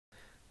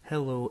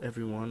Hello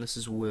everyone, this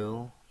is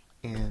Will,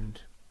 and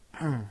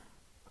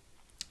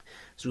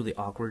it's really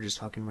awkward just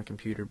talking to my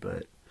computer,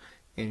 but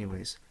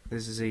anyways,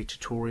 this is a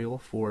tutorial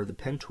for the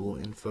pen tool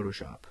in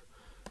Photoshop.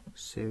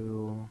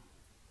 So,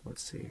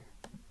 let's see.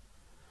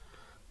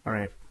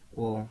 Alright,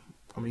 well,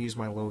 I'm gonna use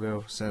my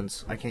logo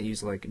since I can't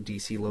use like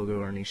DC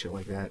logo or any shit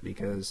like that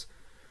because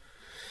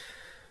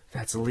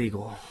that's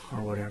illegal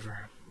or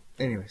whatever.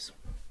 Anyways,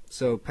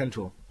 so pen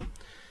tool.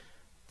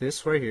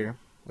 This right here,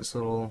 this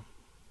little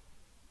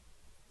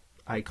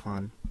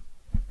icon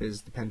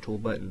is the pen tool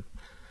button.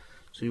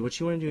 So what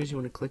you want to do is you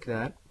want to click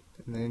that,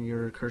 and then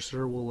your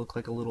cursor will look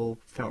like a little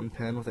fountain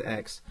pen with an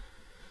X,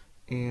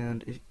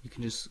 and you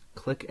can just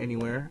click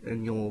anywhere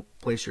and you'll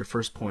place your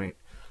first point.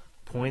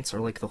 Points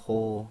are like the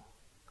whole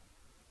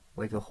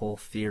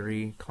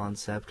theory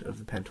concept of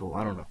the pen tool.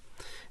 I don't know.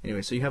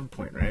 Anyway, so you have a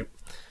point, right?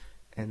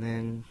 And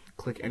then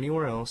click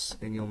anywhere else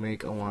and you'll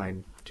make a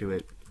line to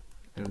it,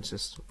 and it's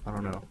just, I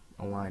don't know,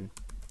 a line.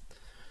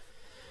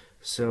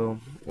 So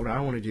what I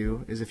want to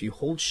do is if you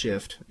hold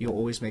shift, you'll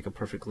always make a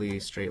perfectly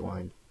straight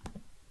line,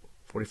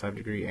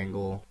 45-degree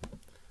angle,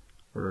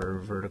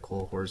 or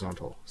vertical,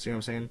 horizontal. See what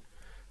I'm saying?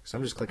 So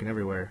I'm just clicking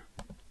everywhere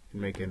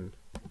and making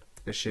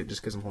this shit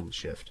just because I'm holding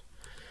shift.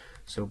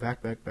 So back.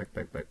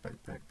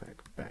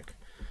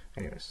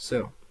 Anyways,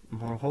 so I'm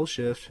going to hold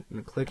shift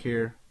and click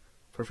here,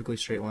 perfectly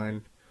straight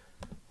line,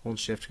 hold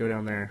shift, go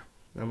down there.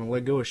 I'm going to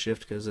let go of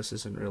shift because this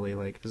isn't really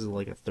like, this is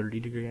like a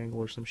 30-degree angle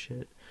or some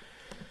shit.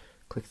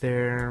 Click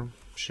there,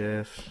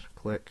 shift,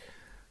 click,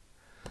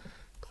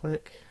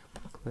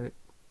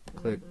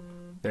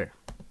 there.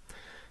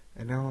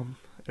 And now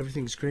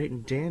everything's great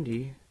and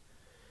dandy,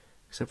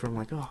 except for I'm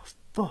like, oh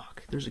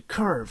fuck, there's a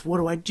curve, what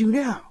do I do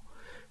now?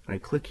 And I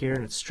click here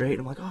and it's straight,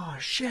 and I'm like, oh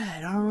shit,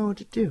 I don't know what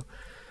to do.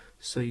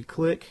 So you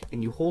click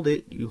and you hold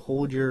it, you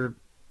hold your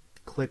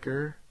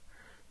clicker,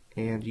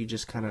 and you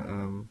just kind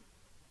of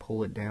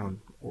pull it down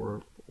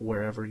or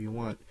wherever you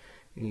want,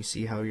 and you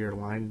see how your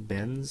line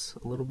bends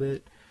a little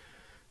bit.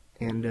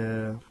 And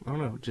I don't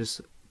know,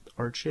 just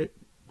arch it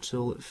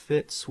so it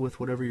fits with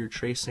whatever you're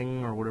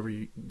tracing or whatever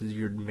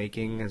you're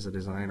making as a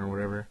design or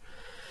whatever,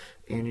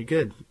 and you're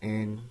good.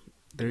 And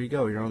there you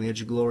go, you're on the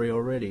edge of glory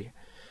already.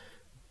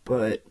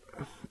 But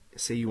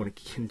say you want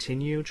to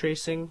continue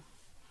tracing,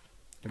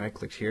 and I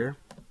clicked here,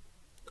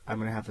 I'm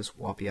gonna have this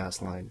whoppy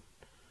ass line.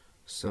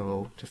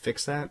 So to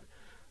fix that,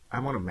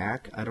 I'm on a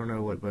Mac. I don't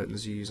know what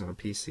buttons you use on a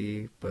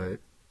PC,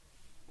 but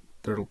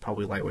they're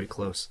probably lightweight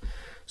close.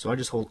 So I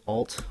just hold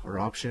Alt or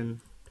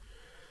Option,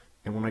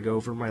 and when I go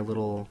over my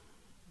little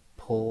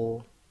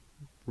pull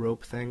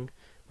rope thing,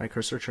 my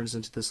cursor turns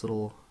into this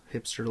little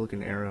hipster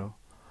looking arrow.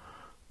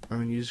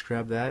 And you just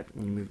grab that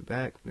and you move it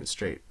back and it's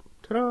straight.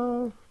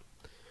 Ta-da!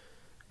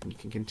 And you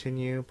can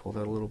continue, pull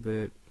that a little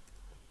bit,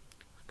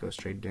 go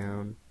straight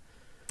down,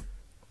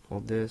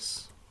 hold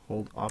this,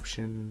 hold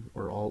Option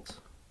or Alt,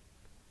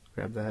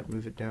 grab that,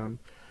 move it down.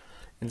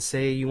 And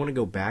say you want to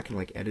go back and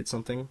like edit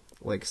something,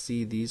 like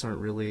see these aren't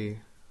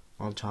really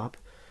on top,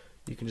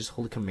 you can just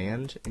hold a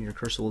command and your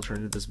cursor will turn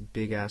into this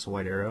big ass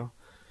white arrow,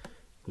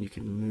 and you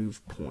can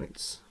move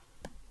points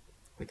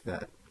like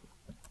that.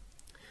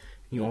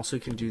 You also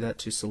can do that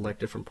to select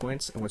different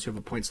points, and once you have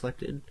a point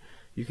selected,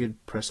 you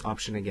could press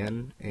Option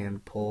again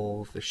and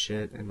pull the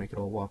shit and make it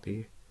all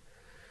whoppy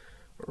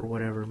or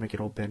whatever, make it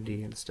all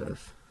bendy and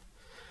stuff.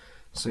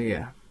 So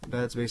yeah,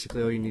 that's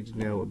basically all you need to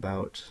know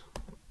about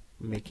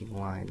making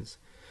lines.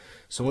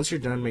 So once you're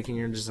done making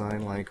your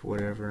design, like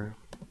whatever,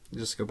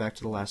 just go back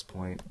to the last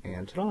point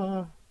and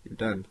ta-da, you're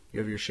done.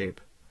 You have your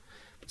shape.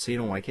 But say you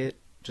don't like it,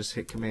 just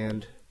hit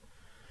Command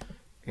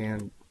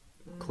and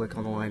click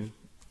on the line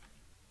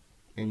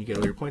and you get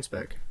all your points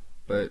back.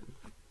 But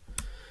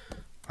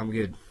I'm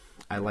good.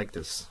 I like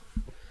this.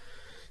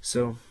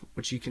 So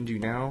what you can do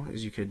now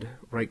is you could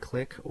right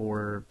click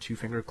or two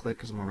finger click,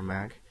 because I'm on a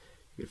Mac.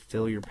 You could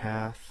fill your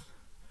path.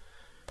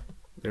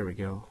 There we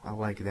go. I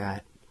like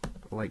that.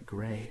 I like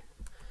gray.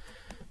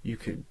 You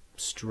could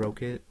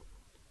stroke it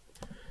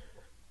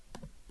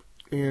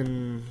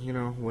and, you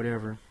know,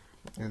 whatever,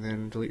 and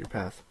then delete your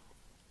path.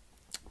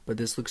 But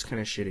this looks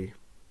kind of shitty,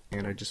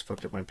 and I just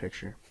fucked up my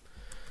picture.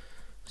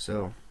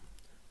 So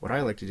what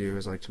I like to do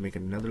is I like to make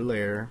another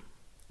layer,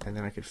 and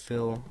then I could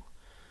fill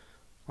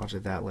onto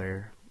that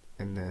layer,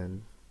 and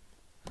then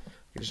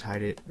I just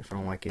hide it if I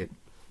don't like it.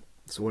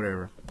 So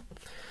whatever.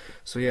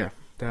 So yeah,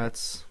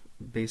 that's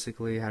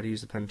basically how to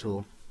use the pen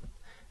tool.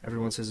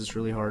 Everyone says it's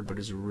really hard, but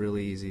it's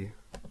really easy.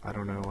 I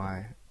don't know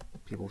why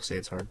people say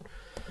it's hard.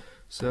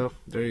 So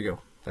there you go.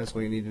 That's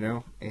what you need to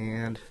know,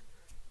 and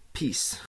peace.